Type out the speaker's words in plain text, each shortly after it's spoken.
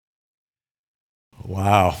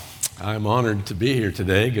Wow, I'm honored to be here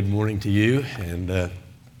today. Good morning to you. And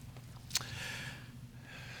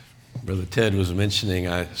Brother Ted was mentioning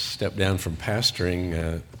I stepped down from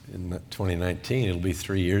pastoring in 2019. It'll be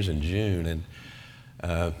 3 years in June. And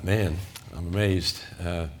man, I'm amazed.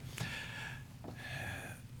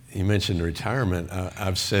 You mentioned retirement.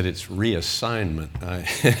 I've said it's reassignment.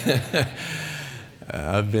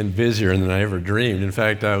 I've been busier than I ever dreamed. In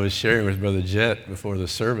fact, I was sharing with Brother Jet before the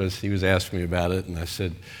service. He was asking me about it, and I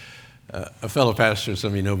said, a fellow pastor,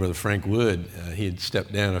 some of you know Brother Frank Wood, he had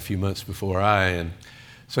stepped down a few months before and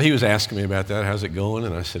so he was asking me about that. How's it going?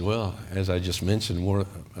 And I said, well, as I just mentioned, more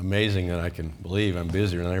amazing than I can believe. I'm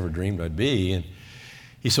busier than I ever dreamed I'd be. And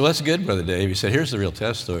he said, well, that's good, Brother Dave. He said, here's the real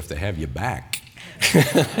test, though, if they have you back.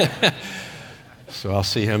 So I'll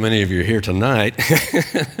see how many of you are here tonight.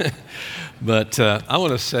 But I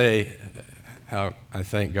want to say how I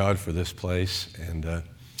thank God for this place. And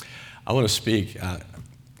I want to speak.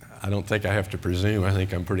 I don't think I have to presume. I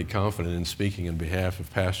think I'm pretty confident in speaking on behalf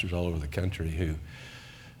of pastors all over the country who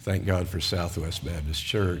thank God for Southwest Baptist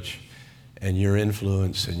Church and your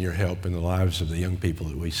influence and your help in the lives of the young people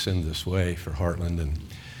that we send this way for Heartland. And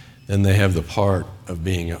then they have the part of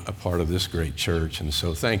being a part of this great church. And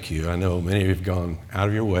so thank you. I know many of you have gone out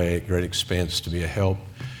of your way at great expense to be a help.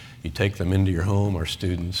 You take them into your home, our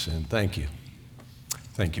students, and thank you.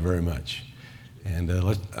 Thank you very much. And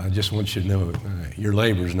I just want you to know your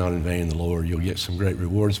labor is not in vain in the Lord. You'll get some great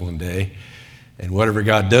rewards one day. And whatever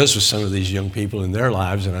God does with some of these young people in their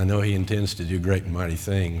lives, and I know He intends to do great and mighty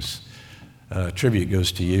things, tribute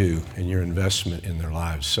goes to you and your investment in their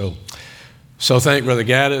lives. So thank Brother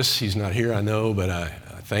Gaddis. He's not here, I know, but I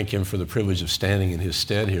thank him for the privilege of standing in his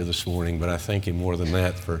stead here this morning. But I thank him more than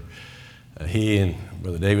that for he and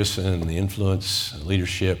Brother Davison and the influence,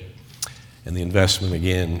 leadership, and the investment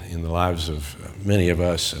again in the lives of many of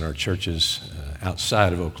us in our churches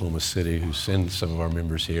outside of Oklahoma City who send some of our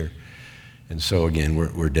members here. And so again,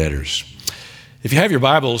 we're debtors. If you have your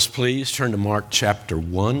Bibles, please turn to Mark chapter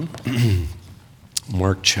 1.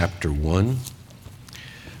 Mark chapter 1.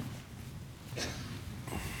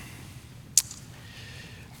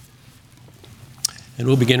 And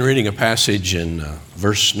we'll begin reading a passage in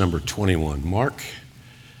verse number 21. Mark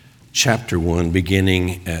chapter 1,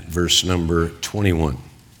 beginning at verse number 21.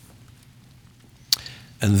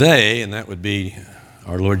 And they, and that would be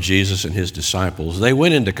our Lord Jesus and His disciples, they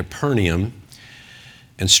went into Capernaum,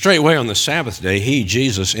 and straightway on the Sabbath day, He,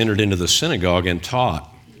 Jesus, entered into the synagogue and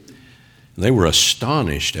taught. And they were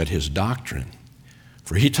astonished at His doctrine,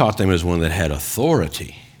 for He taught them as one that had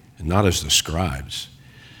authority, and not as the scribes.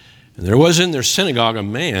 And there was in their synagogue a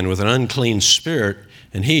man with an unclean spirit,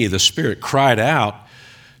 and he, the spirit, cried out,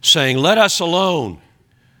 saying, Let us alone.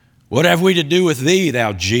 What have we to do with thee,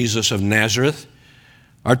 thou Jesus of Nazareth?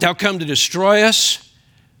 Art thou come to destroy us?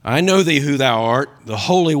 I know thee who thou art, the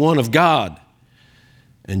Holy One of God.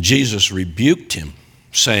 And Jesus rebuked him,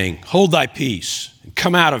 saying, Hold thy peace, and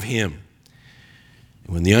come out of him.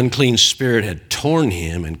 And when the unclean spirit had torn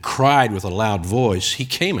him and cried with a loud voice, he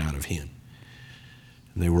came out of him.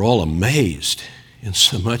 And they were all amazed,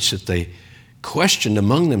 insomuch that they questioned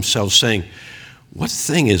among themselves, saying, What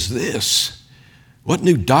thing is this? What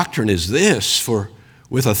new doctrine is this? For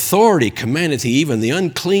with authority commandeth he even the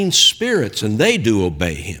unclean spirits, and they do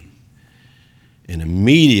obey him. And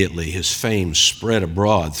immediately his fame spread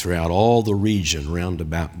abroad throughout all the region round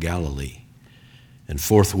about Galilee. And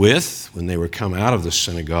forthwith, when they were come out of the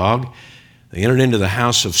synagogue, they entered into the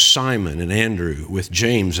house of Simon and Andrew with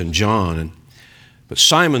James and John. But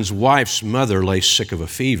Simon's wife's mother lay sick of a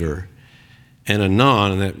fever, and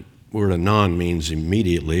anon, and that word anon means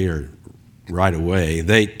immediately or right away,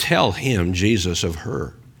 they tell him, Jesus, of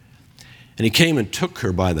her. And he came and took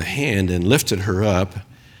her by the hand and lifted her up,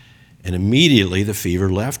 and immediately the fever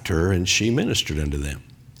left her, and she ministered unto them.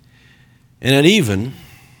 And at even,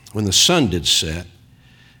 when the sun did set,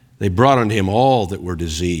 they brought unto him all that were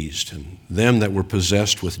diseased, and them that were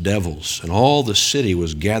possessed with devils, and all the city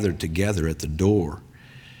was gathered together at the door.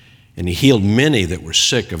 And he healed many that were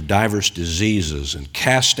sick of divers diseases, and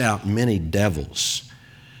cast out many devils,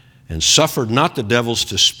 and suffered not the devils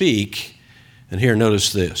to speak. And here,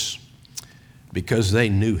 notice this, because they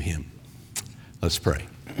knew him. Let's pray.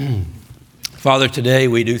 Father, today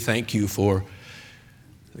we do thank you for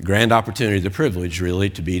the grand opportunity, the privilege,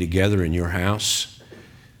 really, to be together in your house.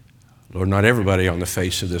 Lord, not everybody on the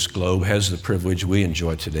face of this globe has the privilege we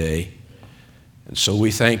enjoy today. And so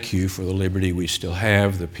we thank you for the liberty we still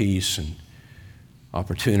have, the peace and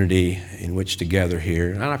opportunity in which to gather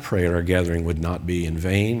here. And I pray our gathering would not be in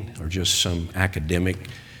vain or just some academic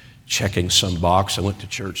checking some box. I went to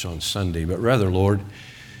church on Sunday, but rather, Lord,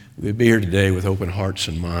 We'd be here today with open hearts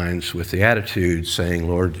and minds, with the attitude saying,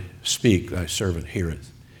 Lord, speak, thy servant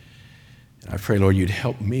heareth. And I pray, Lord, you'd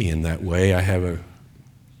help me in that way. I have a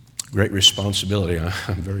great responsibility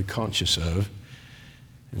I'm very conscious of.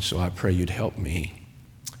 And so I pray you'd help me.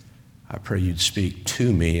 I pray you'd speak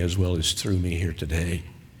to me as well as through me here today.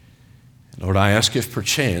 Lord, I ask if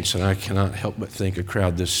perchance, and I cannot help but think a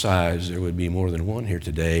crowd this size, there would be more than one here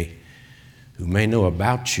today who may know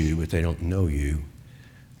about you, but they don't know you.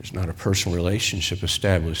 There's not a personal relationship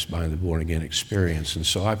established by the born-again experience. And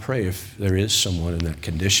so I pray if there is someone in that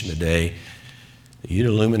condition today, that you'd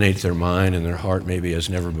illuminate their mind and their heart maybe as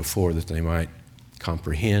never before, that they might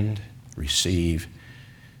comprehend, receive,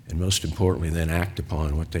 and most importantly, then act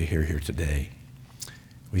upon what they hear here today.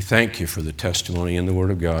 We thank you for the testimony in the Word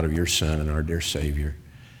of God of your Son and our dear Savior.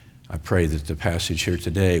 I pray that the passage here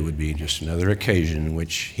today would be just another occasion in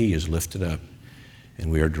which he is lifted up and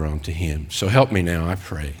we are drawn to him. So help me now, I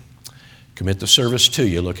pray. Commit the service to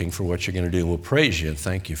you, looking for what you're going to do. And we'll praise you and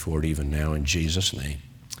thank you for it even now in Jesus' name.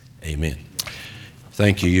 Amen.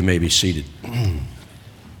 Thank you. You may be seated.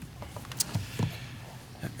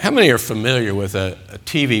 How many are familiar with a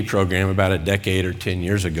TV program about a decade or 10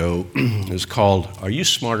 years ago? It was called, Are You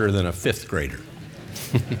Smarter Than a Fifth Grader?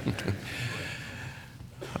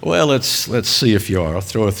 Well, let's see if you are. I'll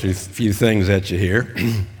throw a few things at you here.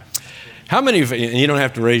 How many of you, and you don't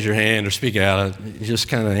have to raise your hand or speak out, you just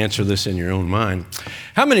kind of answer this in your own mind.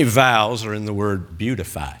 How many vowels are in the word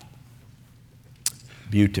beautify?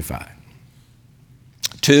 Beautify.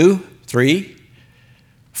 2, 3,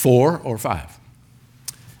 4, or 5?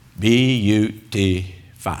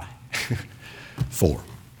 B-U-T-fy. 4.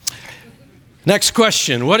 Next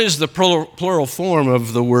question. What is the plural form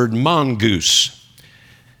of the word mongoose?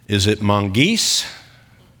 Is it mongoose,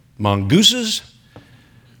 mongooses,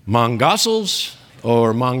 mongossels,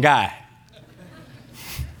 or mongai?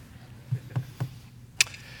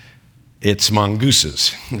 It's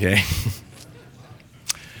mongooses, okay?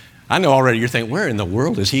 I know already you're thinking, where in the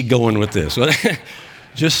world is he going with this? Well,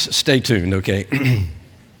 just stay tuned, okay?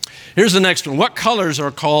 Here's the next one. What colors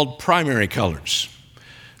are called primary colors?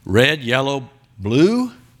 Red, yellow,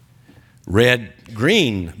 blue, red,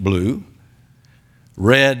 green, blue,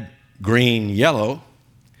 red, green, yellow,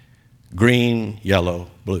 green, yellow,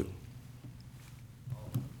 blue.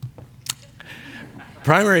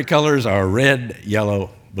 Primary colors are red,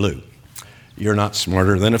 yellow, blue. You're not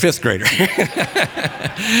smarter than a fifth grader.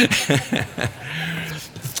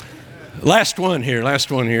 Last one here.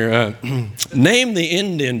 Name the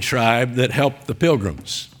Indian tribe that helped the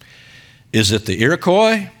Pilgrims. Is it the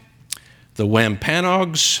Iroquois, the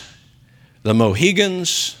Wampanoags, the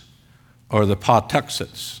Mohegans, or the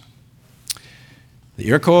Pawtuxets? The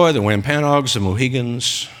Iroquois, the Wampanoags, the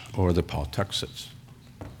Mohegans, or the Pawtuxets?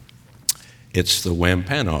 It's the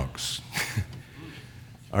Wampanoags.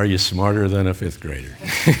 Are you smarter than a fifth grader?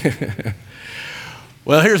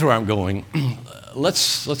 Well, here's where I'm going.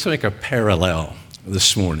 Let's make a parallel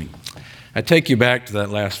this morning. I take you back to that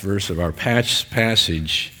last verse of our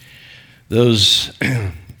passage. Those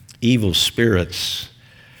evil spirits,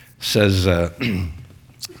 says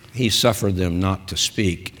he suffered them not to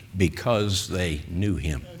speak because they knew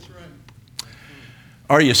him. That's right.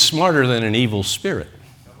 Are you smarter than an evil spirit?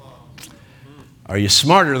 Are you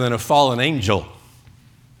smarter than a fallen angel?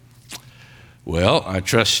 Well, I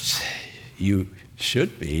trust you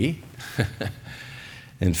should be.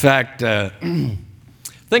 In fact,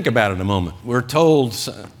 think about it a moment. We're told,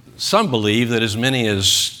 some believe that as many as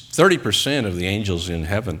 30% of the angels in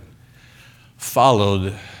heaven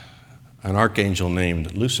followed an archangel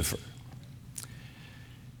named Lucifer.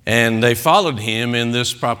 And they followed him in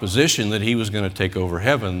this proposition that he was going to take over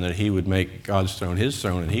heaven, that he would make God's throne his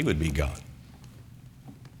throne, and he would be God.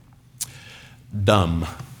 Dumb.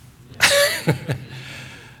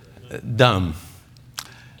 Dumb.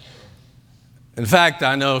 In fact,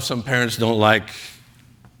 I know some parents don't like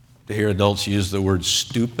to hear adults use the word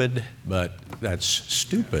stupid, but that's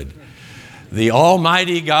stupid. The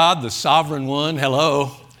Almighty God, the Sovereign One,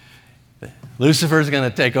 hello. Lucifer's going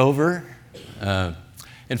to take over.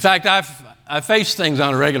 In fact, I face things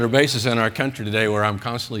on a regular basis in our country today where I'm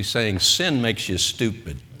constantly saying sin makes you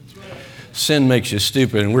stupid. Sin makes you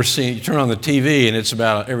stupid. And you turn on the TV and it's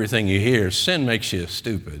about everything you hear. Sin makes you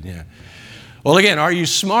stupid. Yeah. Well, again, are you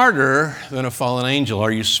smarter than a fallen angel?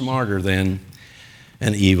 Are you smarter than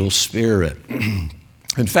an evil spirit?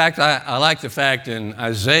 In fact, I like the fact in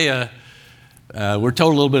Isaiah, we're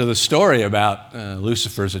told a little bit of the story about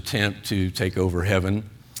Lucifer's attempt to take over heaven.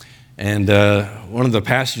 And one of the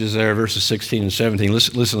passages there, verses 16 and 17,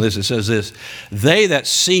 listen to this. It says this, they that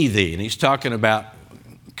see thee, and he's talking about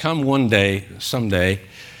come one day, someday,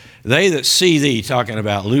 They that see thee, talking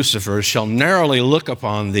about Lucifer, shall narrowly look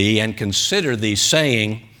upon thee and consider thee,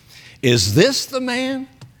 saying, is this the man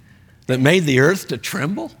that made the earth to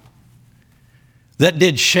tremble? That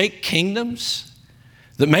did shake kingdoms?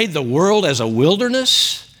 That made the world as a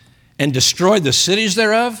wilderness and destroyed the cities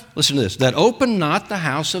thereof? Listen to this. That opened not the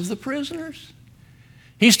house of the prisoners.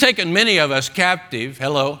 He's taken many of us captive.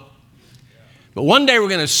 Hello. But one day we're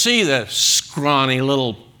going to see the scrawny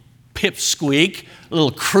little pipsqueak,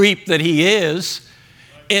 little creep that he is,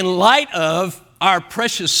 in light of our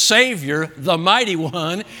precious Savior, the Mighty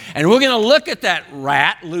One. And we're going to look at that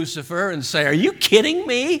rat, Lucifer, and say, are you kidding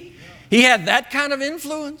me? He had that kind of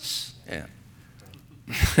influence? Yeah.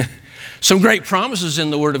 Some great promises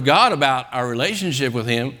in the Word of God about our relationship with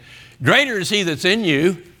Him. Greater is He that's in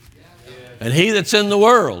you than he that's in the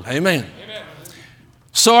world. Amen. Amen.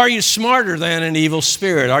 So are you smarter than an evil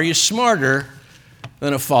spirit? Are you smarter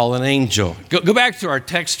than a fallen angel? Go back to our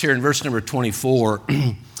text here in verse number 24.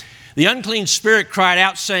 The unclean spirit cried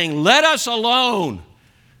out, saying, let us alone.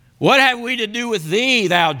 What have we to do with thee,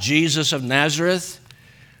 thou Jesus of Nazareth?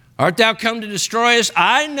 Art thou come to destroy us?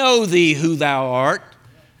 I know thee who thou art,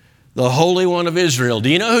 the Holy One of Israel. Do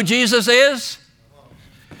you know who Jesus is?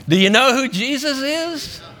 Do you know who Jesus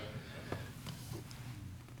is?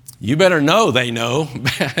 You better know they know.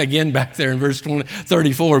 Again, back there in verse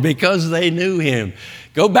 34, because they knew Him.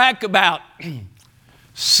 Go back about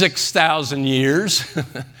 6,000 years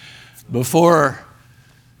before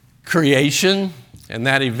creation, and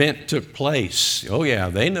that event took place. Oh yeah,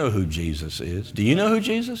 they know who Jesus is. Do you know who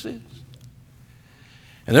Jesus is?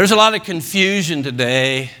 And there's a lot of confusion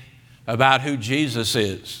today about who Jesus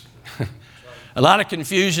is. A lot of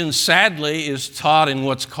confusion, sadly, is taught in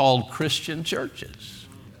what's called Christian churches.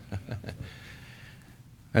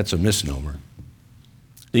 That's a misnomer.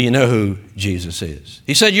 Do you know who Jesus is?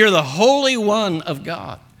 He said, you're the Holy One of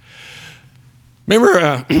God.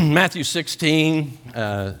 Remember Matthew 16,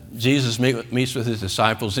 Jesus meets with His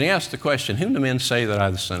disciples, and He asked the question, whom do men say that I,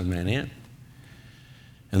 the Son of Man, am?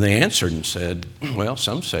 And they answered and said, well,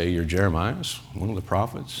 some say you're Jeremiah, one of the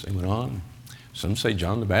prophets. They went on. Some say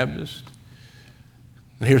John the Baptist.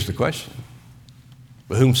 And here's the question,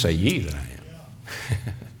 but whom say ye that I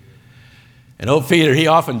am? And old Peter, he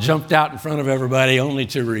often jumped out in front of everybody only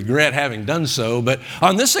to regret having done so. But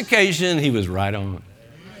on this occasion, he was right on.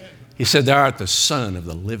 He said, thou art the Son of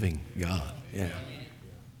the living God. Yeah.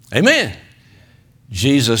 Amen.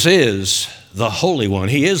 Jesus is the Holy One.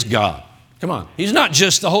 He is God. Come on. He's not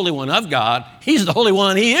just the Holy One of God. He's the Holy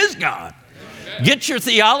One. He is God. Get your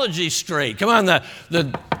theology straight. Come on.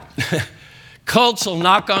 The cults will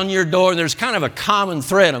knock on your door. There's kind of a common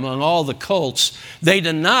thread among all the cults. They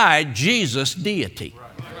deny Jesus' deity.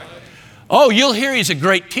 Oh, you'll hear He's a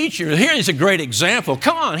great teacher. You'll hear He's a great example.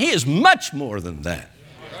 Come on, He is much more than that.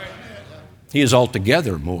 He is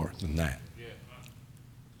altogether more than that.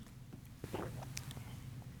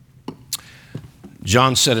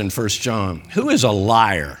 John said in 1 John, who is a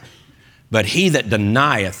liar but he that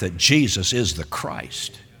denieth that Jesus is the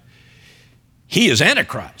Christ? He is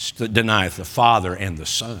Antichrist that denieth the Father and the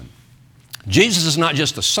Son. Jesus is not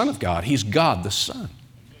just the Son of God. He's God the Son.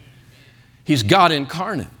 He's God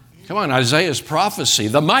incarnate. Come on, Isaiah's prophecy,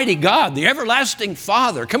 the mighty God, the everlasting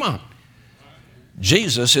Father. Come on.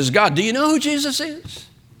 Jesus is God. Do you know who Jesus is?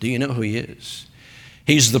 Do you know who He is?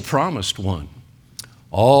 He's the promised one.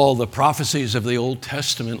 All the prophecies of the Old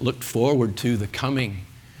Testament looked forward to the coming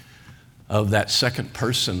of that second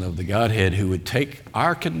person of the Godhead who would take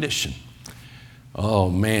our condition. Oh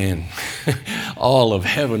man, all of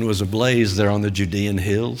heaven was ablaze there on the Judean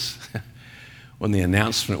hills when the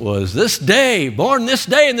announcement was, this day, born this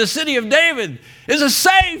day in the city of David, is a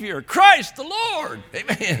Savior, Christ the Lord.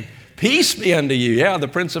 Amen. Peace be unto you. Yeah, the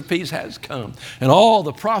Prince of Peace has come. And all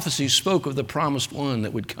the prophecies spoke of the promised one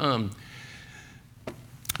that would come.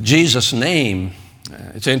 Jesus' name,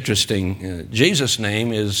 it's interesting. Jesus'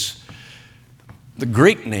 name is the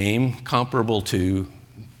Greek name comparable to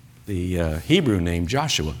the Hebrew name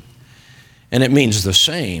Joshua. And it means the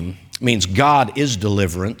same. It means God is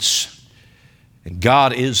deliverance and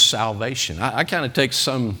God is salvation. I kind of take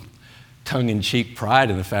some tongue-in-cheek pride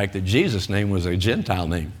in the fact that Jesus' name was a Gentile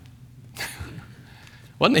name.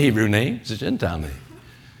 Wasn't the Hebrew name, it's a Gentile name.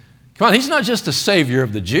 Come on, He's not just the Savior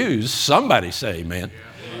of the Jews. Somebody say amen.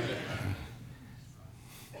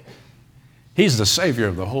 He's the Savior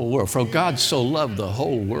of the whole world. For God so loved the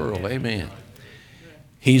whole world. Amen.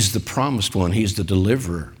 He's the promised one. He's the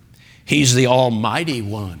deliverer. He's the Almighty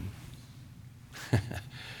One.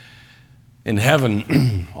 In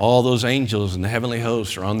heaven, all those angels and the heavenly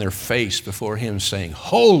hosts are on their face before Him saying,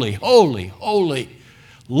 holy, holy, holy,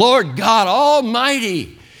 Lord God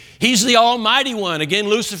Almighty. He's the Almighty One. Again,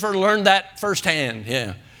 Lucifer learned that firsthand.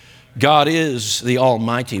 Yeah. God is the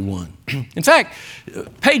Almighty One. In fact,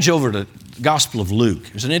 page over to the Gospel of Luke.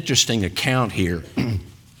 There's an interesting account here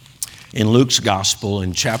in Luke's Gospel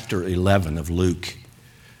in chapter 11 of Luke.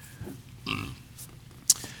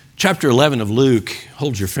 Chapter 11 of Luke,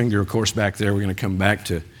 hold your finger, of course, back there. We're going to come back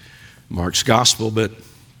to Mark's Gospel, but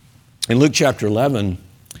in Luke chapter 11,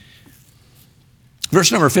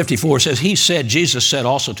 verse number 54 says, He said, Jesus said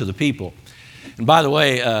also to the people. And by the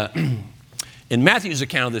way, in Matthew's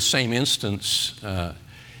account of this same instance,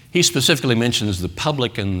 he specifically mentions the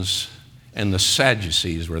publicans and the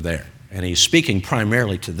Sadducees were there. And he's speaking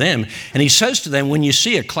primarily to them. And he says to them, when you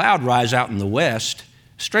see a cloud rise out in the west,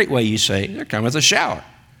 straightway you say, there cometh a shower.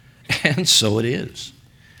 And so it is.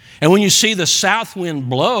 And when you see the south wind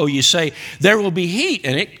blow, you say, there will be heat,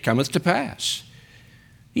 and it cometh to pass.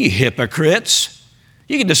 You hypocrites,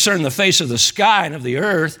 you can discern the face of the sky and of the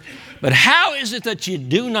earth, but how is it that you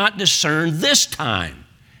do not discern this time?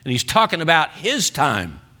 And he's talking about his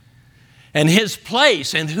time and his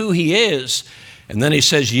place and who he is. And then he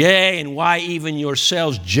says, yea, and why even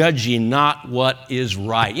yourselves judge ye not what is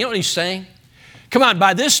right? You know what he's saying? Come on,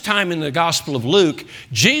 by this time in the Gospel of Luke,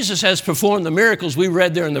 Jesus has performed the miracles we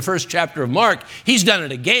read there in the first chapter of Mark. He's done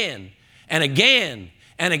it again and again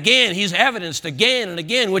and again. He's evidenced again and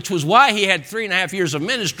again, which was why he had 3.5 years of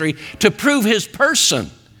ministry, to prove his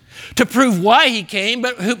person, to prove why he came,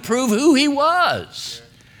 but prove who he was.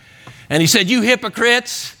 And he said, you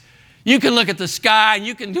hypocrites, you can look at the sky and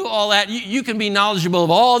you can do all that. You can be knowledgeable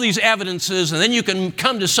of all these evidences, and then you can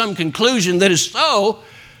come to some conclusion that is so.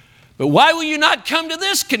 But why will you not come to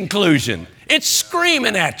this conclusion? It's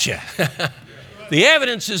screaming at you. The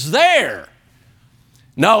evidence is there.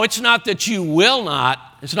 No, it's not that you will not.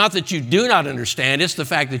 It's not that you do not understand. It's the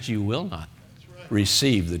fact that you will not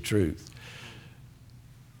receive the truth.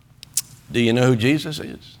 Do you know who Jesus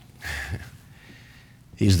is?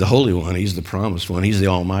 He's the Holy One. He's the Promised One. He's the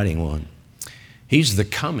Almighty One. He's the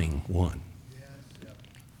Coming One.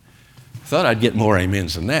 I thought I'd get more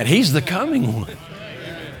amens than that. He's the Coming One.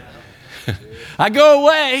 I go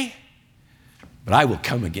away, but I will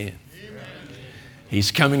come again. He's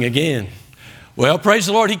coming again. Well, praise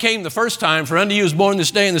the Lord, he came the first time. For unto you is born this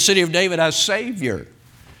day in the city of David as Savior.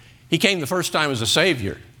 He came the first time as a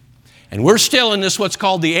Savior. And we're still in this what's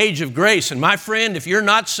called the age of grace. And my friend, if you're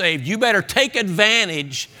not saved, you better take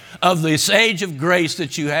advantage of this age of grace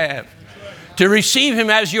that you have to receive him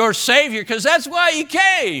as your Savior, because that's why he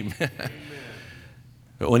came.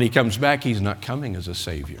 But when he comes back, he's not coming as a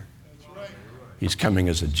Savior. He's coming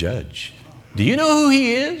as a judge. Do you know who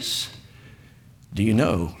he is? Do you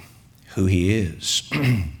know who he is?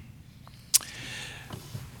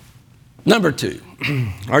 Number 2,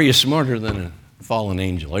 are you smarter than a fallen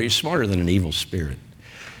angel? Are you smarter than an evil spirit?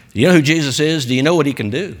 Do you know who Jesus is? Do you know what he can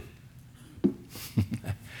do?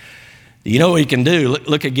 Do you know what he can do?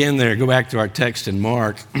 Look again there. Go back to our text in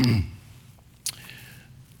Mark.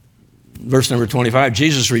 Verse number 25,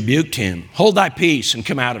 Jesus rebuked him. Hold thy peace and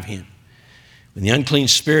come out of him. When the unclean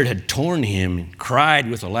spirit had torn him and cried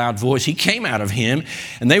with a loud voice, he came out of him,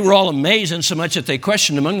 and they were all amazed, insomuch that they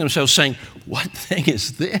questioned among themselves, saying, what thing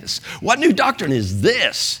is this? What new doctrine is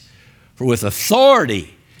this? For with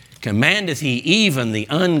authority commandeth he even the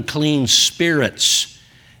unclean spirits,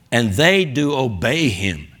 and they do obey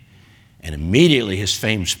him. And immediately his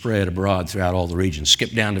fame spread abroad throughout all the region.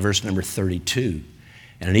 Skip down to verse number 32.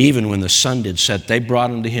 And even when the sun did set, they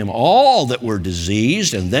brought unto him all that were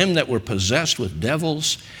diseased and them that were possessed with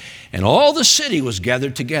devils. And all the city was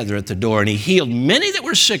gathered together at the door. And he healed many that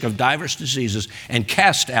were sick of divers diseases and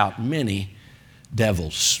cast out many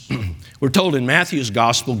devils. We're told in Matthew's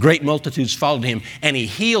gospel, great multitudes followed him, and he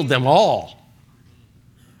healed them all.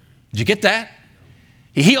 Did you get that?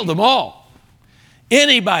 He healed them all.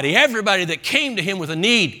 Anybody, everybody that came to him with a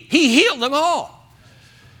need, he healed them all.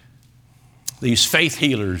 These faith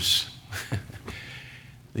healers,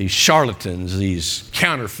 these charlatans, these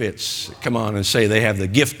counterfeits that come on and say they have the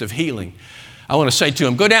gift of healing. I want to say to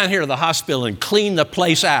them, go down here to the hospital and clean the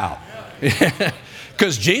place out.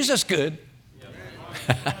 Because Jesus could.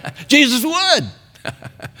 Jesus would.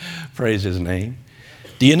 Praise his name.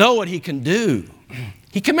 Do you know what he can do?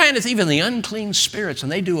 He commandeth even the unclean spirits,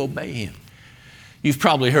 and they do obey him. You've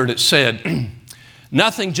probably heard it said,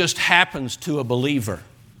 nothing just happens to a believer.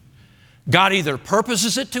 God either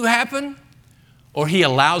purposes it to happen or he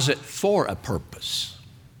allows it for a purpose.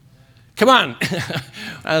 Come on. When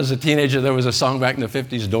I was a teenager, there was a song back in the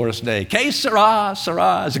 50s, Doris Day. Que sera,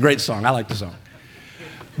 sera. It's a great song. I like the song.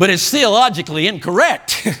 But it's theologically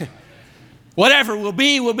incorrect. Whatever will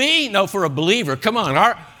be, will be. No, for a believer, come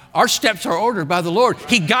on. Our steps are ordered by the Lord.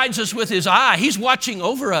 He guides us with His eye. He's watching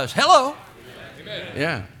over us. Hello?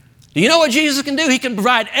 Yeah. Do you know what Jesus can do? He can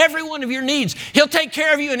provide every one of your needs. He'll take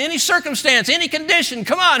care of you in any circumstance, any condition.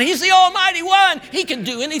 Come on, He's the Almighty One. He can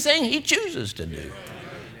do anything He chooses to do,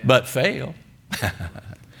 but fail.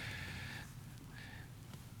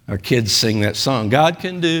 Our kids sing that song, God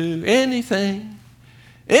can do anything,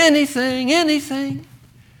 anything, anything.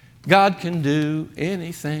 God can do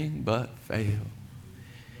anything but fail.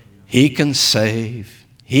 He can save.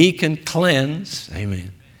 He can cleanse.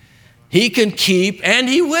 Amen. He can keep, and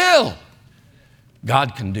He will.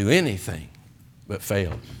 God can do anything but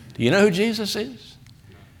fail. Do you know who Jesus is?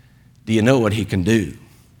 Do you know what He can do?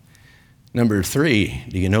 Number 3,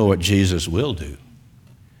 do you know what Jesus will do?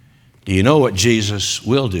 Do you know what Jesus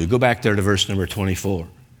will do? Go back there to verse number 24.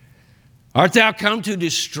 Art thou come to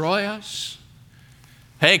destroy us?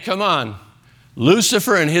 Hey, come on.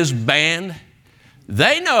 Lucifer and his band,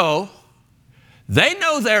 they know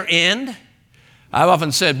their end. I've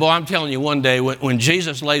often said, boy, I'm telling you, one day when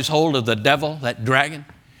Jesus lays hold of the devil, that dragon,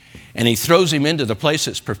 and he throws him into the place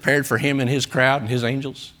that's prepared for him and his crowd and his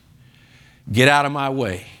angels, get out of my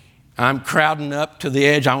way. I'm crowding up to the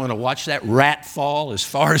edge. I want to watch that rat fall as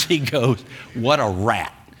far as he goes. What a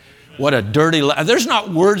rat. What a dirty... There's not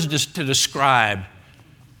words to describe.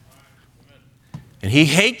 And he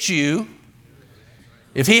hates you.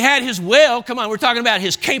 If he had his will, come on, we're talking about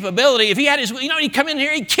his capability. If he had his will, he'd come in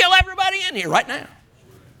here, he'd kill everybody in here right now.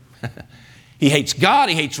 He hates God,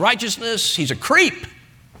 he hates righteousness, he's a creep.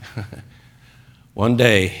 One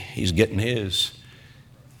day, he's getting his.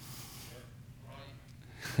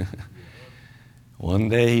 One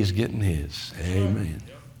day, he's getting his. Amen.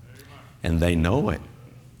 And they know it.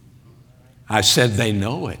 I said they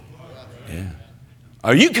know it. Yeah.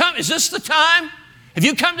 Are you coming? Is this the time? Have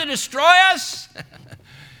you come to destroy us?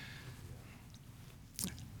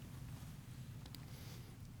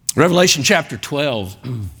 Revelation chapter 12.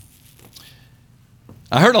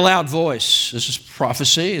 I heard a loud voice. This is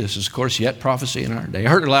prophecy. This is, of course, yet prophecy in our day. I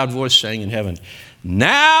heard a loud voice saying in heaven,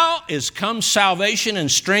 now is come salvation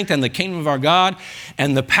and strength and the kingdom of our God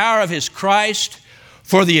and the power of His Christ.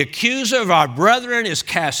 For the accuser of our brethren is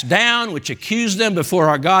cast down, which accused them before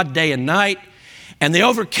our God day and night. And they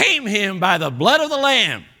overcame him by the blood of the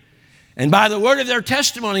Lamb and by the word of their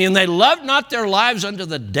testimony, and they loved not their lives unto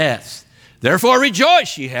the death. Therefore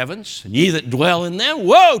rejoice, ye heavens, and ye that dwell in them.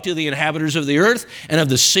 Woe to the inhabitants of the earth and of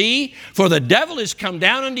the sea, for the devil is come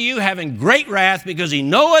down unto you, having great wrath, because he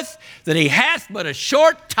knoweth that he hath but a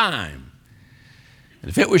short time. And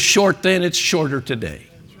if it was short then, it's shorter today.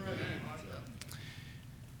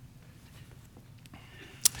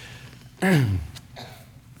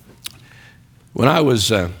 When I was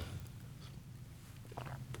in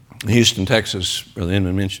Houston, Texas, Brother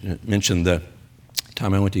Inman mentioned the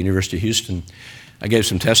time I went to the University of Houston. I gave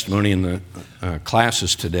some testimony in the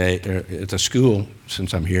classes today at the school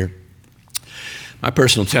since I'm here. My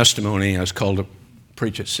personal testimony, I was called to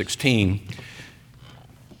preach at 16,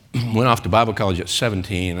 went off to Bible college at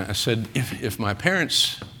 17. I said, if my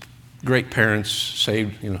parents, great parents,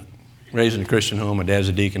 saved, raised in a Christian home, my dad's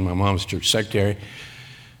a deacon, my mom's a church secretary.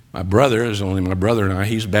 My brother is only my brother and I.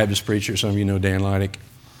 He's a Baptist preacher. Some of you know Dan Lydick.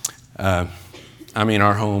 Our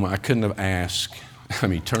home, I couldn't have asked.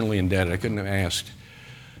 I'm eternally indebted. I couldn't have asked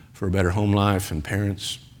for a better home life and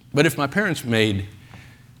parents. But if my parents made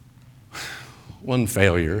one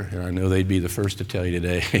failure, and I know they'd be the first to tell you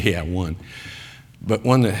today, yeah, one. But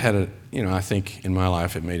one that had I think in my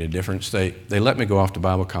life it made a difference. They let me go off to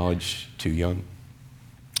Bible college too young.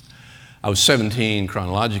 I was 17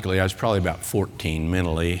 chronologically. I was probably about 14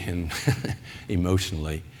 mentally and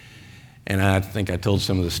emotionally. And I think I told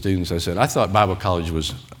some of the students, I said, I thought Bible college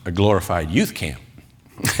was a glorified youth camp.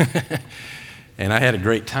 And I had a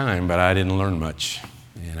great time, but I didn't learn much.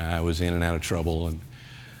 And I was in and out of trouble. And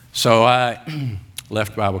so I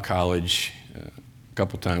left Bible college a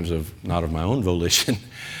couple times, not of my own volition.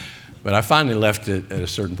 But I finally left it at a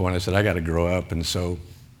certain point. I said, I got to grow up. And so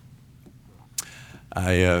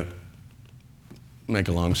I... make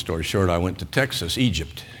a long story short, I went to Texas,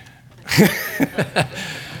 Egypt.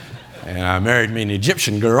 And I married me an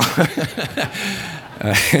Egyptian girl.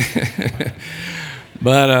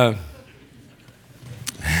 But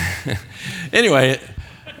anyway,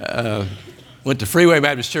 went to Freeway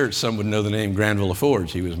Baptist Church. Some would know the name Granville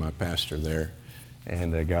Affords. He was my pastor there.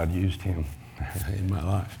 And God used him in my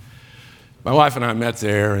life. My wife and I met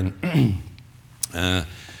there, and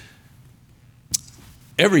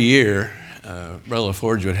every year, Brother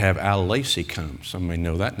Forge would have Al Lacey come. Some may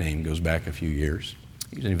know that name, goes back a few years.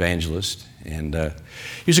 He's an evangelist, and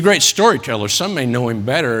he's a great storyteller. Some may know him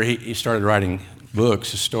better. He started writing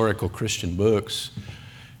books, historical Christian books,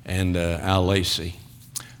 and Al Lacey.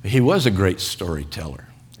 He was a great storyteller,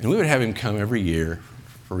 and we would have him come every year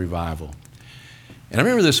for revival. And I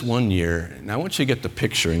remember this one year, and I want you to get the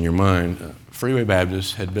picture in your mind. Freeway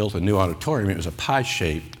Baptist had built a new auditorium. It was a pie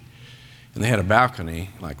shape, and they had a balcony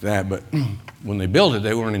like that, but when they built it,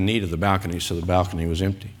 they weren't in need of the balcony, so the balcony was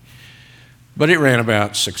empty. But it ran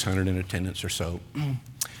about 600 in attendance or so. And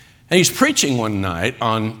he's preaching one night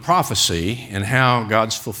on prophecy and how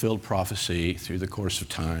God's fulfilled prophecy through the course of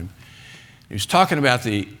time. He was talking about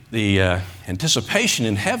the anticipation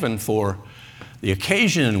in heaven for the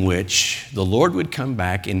occasion in which the Lord would come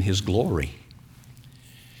back in his glory.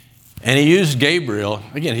 And he used Gabriel.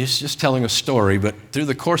 Again, he's just telling a story, but through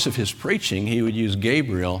the course of his preaching, he would use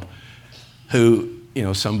Gabriel, who,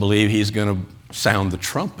 some believe he's going to sound the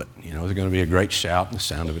trumpet. There's going to be a great shout and the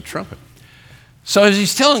sound of a trumpet. So as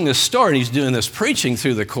he's telling this story, and he's doing this preaching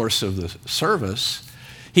through the course of the service,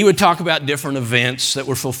 he would talk about different events that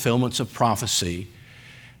were fulfillments of prophecy.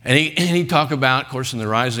 And he'd talk about, of course, in the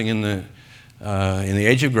rising in the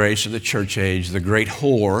age of grace, or the church age, the great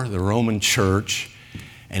whore, the Roman church,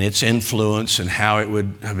 and its influence and how it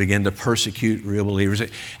would begin to persecute real believers.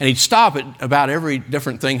 And he'd stop at about every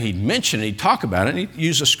different thing he'd mention, and he'd talk about it, and he'd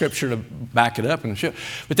use a scripture to back it up and show.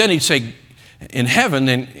 But then he'd say, in heaven,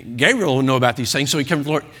 and Gabriel would know about these things, so he'd come to the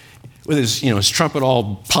Lord with his trumpet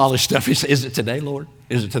all polished up. He'd say, "Is it today, Lord?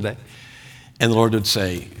 Is it today?" And the Lord would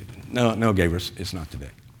say, No, Gabriel, it's not today.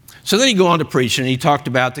 So then he'd go on to preach, and he talked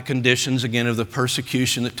about the conditions, again, of the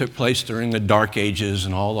persecution that took place during the Dark Ages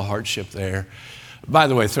and all the hardship there. By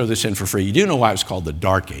the way, throw this in for free. You do know why it was called the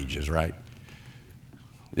Dark Ages, right?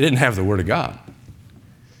 They didn't have the Word of God.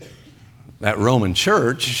 That Roman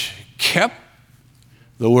church kept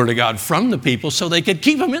the Word of God from the people so they could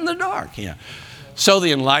keep them in the dark. Yeah. So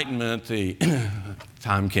the Enlightenment, the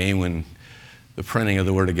time came when the printing of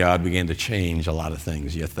the Word of God began to change a lot of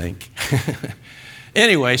things, you think?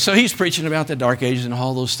 Anyway, so he's preaching about the Dark Ages and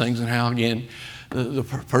all those things and how, again, the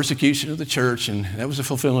persecution of the church, and that was a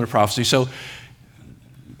fulfillment of prophecy. So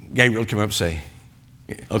Gabriel would come up and say,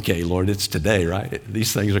 "Okay, Lord, it's today, right?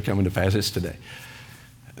 These things are coming to pass. It's today."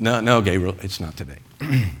 No, Gabriel, it's not today.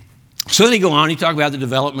 So then he go on, he talked about the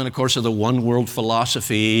development, of course, of the one world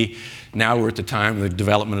philosophy. Now we're at the time of the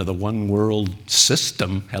development of the one world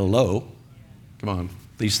system. Hello. Come on.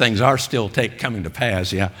 These things are still coming to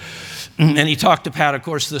pass, yeah. And he talked about, of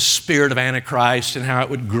course, the spirit of Antichrist and how it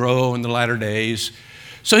would grow in the latter days.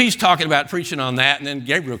 So he's talking about preaching on that, and then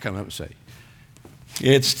Gabriel come up and say,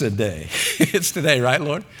 "It's today." It's today, right,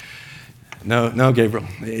 Lord? No, Gabriel,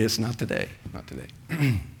 it's not today. Not today.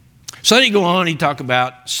 So then he'd go on, he'd talk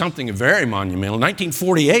about something very monumental.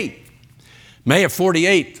 1948, May of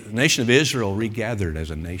 48, the nation of Israel regathered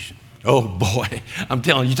as a nation. Oh boy, I'm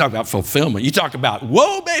telling you, talk about fulfillment. You talk about,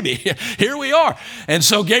 whoa, baby, here we are. And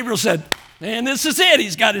so Gabriel said, "Man, this is it.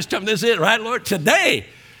 He's got his tongue. This is it, right, Lord? Today."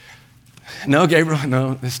 No, Gabriel,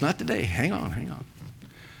 no, it's not today. Hang on.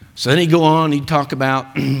 So then he'd go on, he'd talk about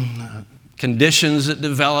conditions that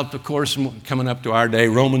developed, of course, coming up to our day.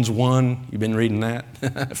 Romans 1, you've been reading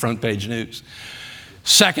that, front page news.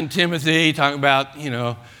 2 Timothy, talking about,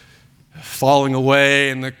 falling away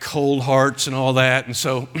and the cold hearts and all that. And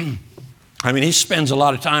so, he spends a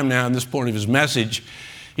lot of time now in this point of his message.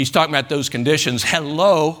 He's talking about those conditions.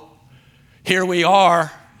 Hello, here we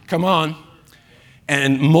are. Come on.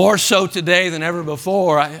 And more so today than ever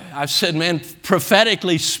before. I've said, man,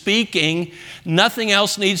 prophetically speaking, nothing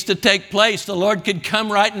else needs to take place. The Lord could come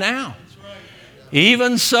right now.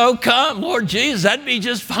 Even so, come, Lord Jesus. That'd be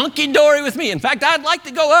just hunky-dory with me. In fact, I'd like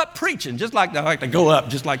to go up preaching, just like that. I'd like to go up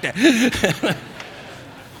just like that.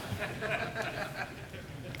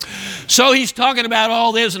 So he's talking about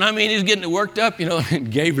all this, and he's getting it worked up, and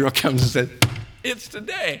Gabriel comes and says, "It's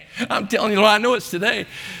today. I'm telling you, Lord, I know it's today."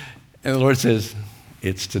 And the Lord says,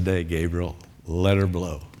 "It's today, Gabriel. Let her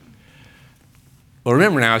blow." Well,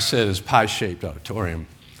 remember now I said it's pie-shaped auditorium.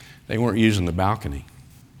 They weren't using the balcony.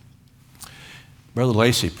 Brother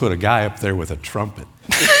Lacey put a guy up there with a trumpet.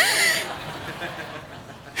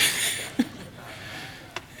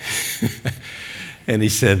 And he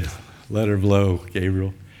said, "Let her blow,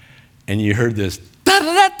 Gabriel." And you heard this,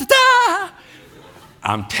 da-da-da-da-da.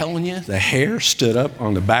 I'm telling you, the hair stood up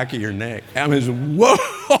on the back of your neck. Whoa.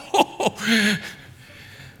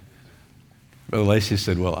 Brother Lacey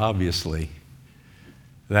said, "Well, obviously,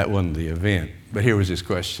 that wasn't the event." But here was his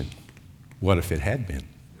question. What if it had been?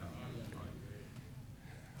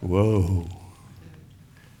 Whoa.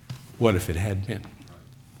 What if it had been?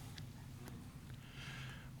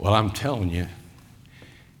 Well, I'm telling you,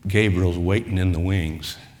 Gabriel's waiting in the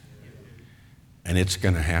wings, and it's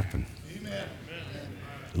going to happen.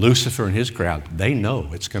 Lucifer and his crowd, they know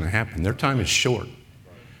it's going to happen. Their time is short.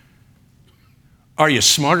 Are you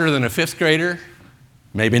smarter than a fifth grader?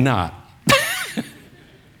 Maybe not.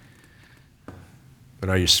 But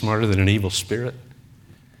are you smarter than an evil spirit?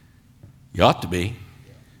 You ought to be.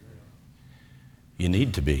 You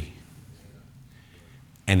need to be.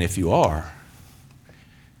 And if you are,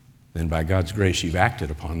 then by God's grace, you've acted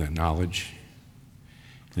upon that knowledge.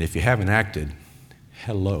 And if you haven't acted,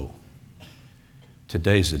 hello.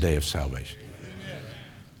 Today's the day of salvation.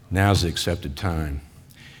 Now's the accepted time.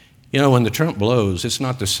 You know, when the trump blows, it's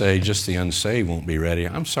not to say just the unsaved won't be ready.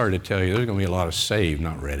 I'm sorry to tell you, there's going to be a lot of saved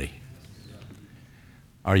not ready.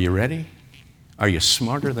 Are you ready? Are you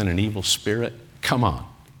smarter than an evil spirit? Come on.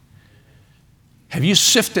 Have you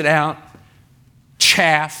sifted out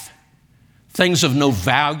chaff, things of no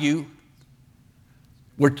value?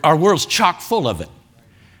 Our world's chock full of it.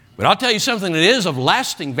 But I'll tell you something that is of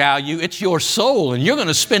lasting value. It's your soul, and you're going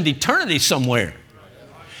to spend eternity somewhere.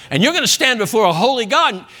 And you're going to stand before a holy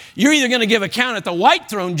God. You're either going to give account at the white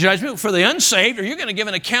throne judgment for the unsaved, or you're going to give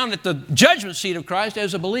an account at the judgment seat of Christ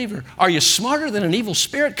as a believer. Are you smarter than an evil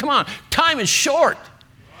spirit? Come on. Time is short.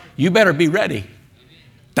 You better be ready.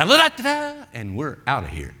 Da-da-da-da-da, and we're out of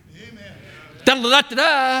here.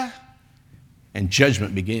 Da-da-da-da-da, and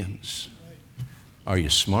judgment begins. Are you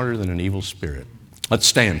smarter than an evil spirit? Let's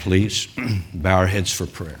stand, please. Bow our heads for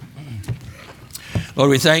prayer. Lord,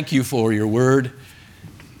 we thank you for your word.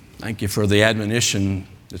 Thank you for the admonition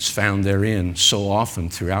that's found therein so often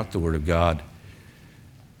throughout the Word of God.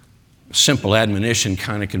 A simple admonition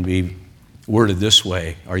kind of can be worded this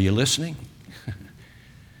way. Are you listening?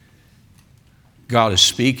 God is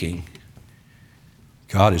speaking.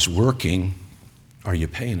 God is working. Are you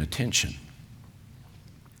paying attention?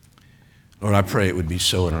 Lord, I pray it would be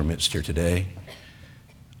so in our midst here today.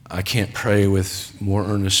 I can't pray with more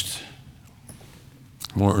earnestness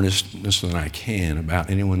than I can about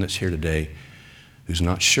anyone that's here today who's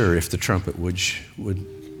not sure if the trumpet would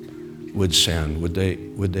sound. Would they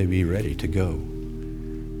be ready to go?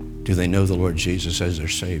 Do they know the Lord Jesus as their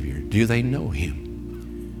Savior? Do they know Him?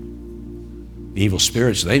 The evil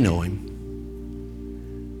spirits, they know Him.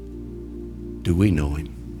 Do we know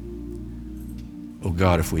Him? Oh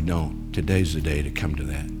God, if we don't, today's the day to come to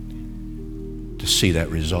that, to see that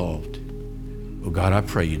resolved. Oh God, I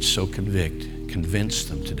pray you'd so convince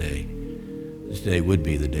them today. Today would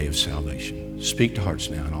be the day of salvation. Speak to hearts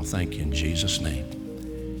now, and I'll thank you in Jesus' name.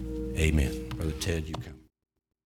 Amen. Brother Ted, you